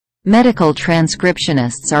Medical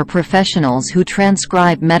transcriptionists are professionals who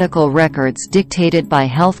transcribe medical records dictated by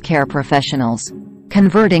healthcare professionals,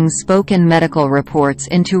 converting spoken medical reports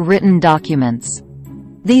into written documents.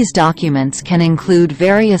 These documents can include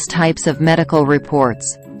various types of medical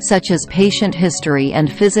reports, such as patient history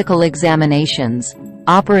and physical examinations,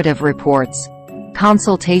 operative reports,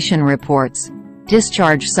 consultation reports,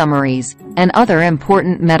 discharge summaries, and other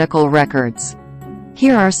important medical records.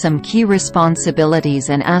 Here are some key responsibilities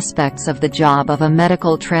and aspects of the job of a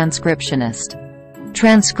medical transcriptionist.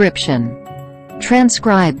 Transcription.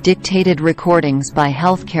 Transcribe dictated recordings by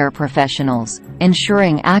healthcare professionals,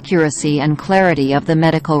 ensuring accuracy and clarity of the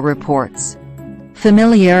medical reports.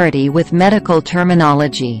 Familiarity with medical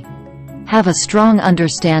terminology. Have a strong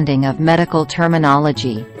understanding of medical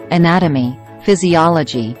terminology, anatomy,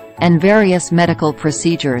 physiology, and various medical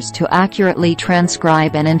procedures to accurately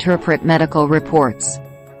transcribe and interpret medical reports.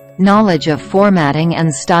 Knowledge of formatting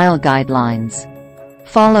and style guidelines.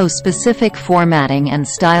 Follow specific formatting and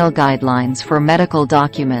style guidelines for medical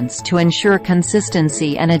documents to ensure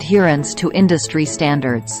consistency and adherence to industry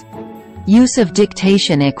standards. Use of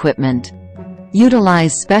dictation equipment.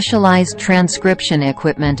 Utilize specialized transcription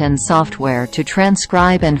equipment and software to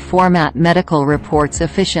transcribe and format medical reports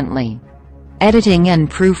efficiently. Editing and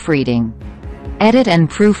proofreading. Edit and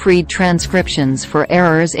proofread transcriptions for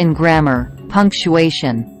errors in grammar,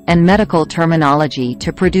 punctuation, and medical terminology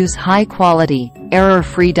to produce high-quality,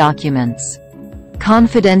 error-free documents.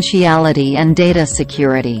 Confidentiality and data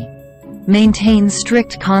security. Maintain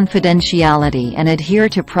strict confidentiality and adhere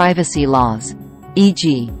to privacy laws,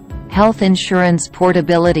 e.g., Health Insurance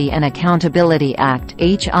Portability and Accountability Act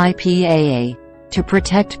 (HIPAA), to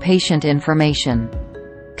protect patient information.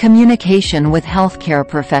 Communication with healthcare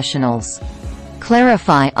professionals.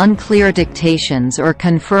 Clarify unclear dictations or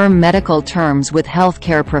confirm medical terms with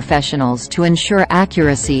healthcare professionals to ensure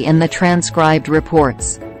accuracy in the transcribed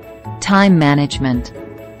reports. Time management.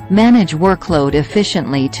 Manage workload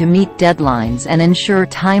efficiently to meet deadlines and ensure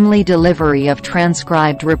timely delivery of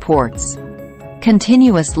transcribed reports.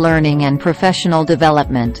 Continuous learning and professional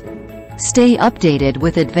development. Stay updated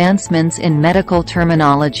with advancements in medical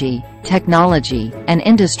terminology, technology, and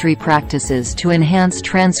industry practices to enhance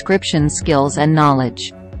transcription skills and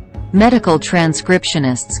knowledge. Medical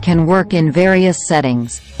transcriptionists can work in various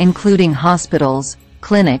settings, including hospitals,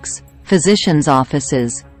 clinics, physicians'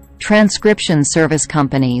 offices, transcription service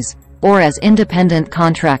companies, or as independent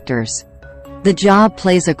contractors. The job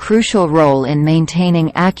plays a crucial role in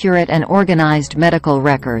maintaining accurate and organized medical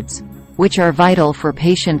records, which are vital for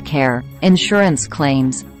patient care, insurance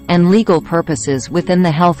claims, and legal purposes within the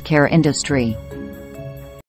healthcare industry.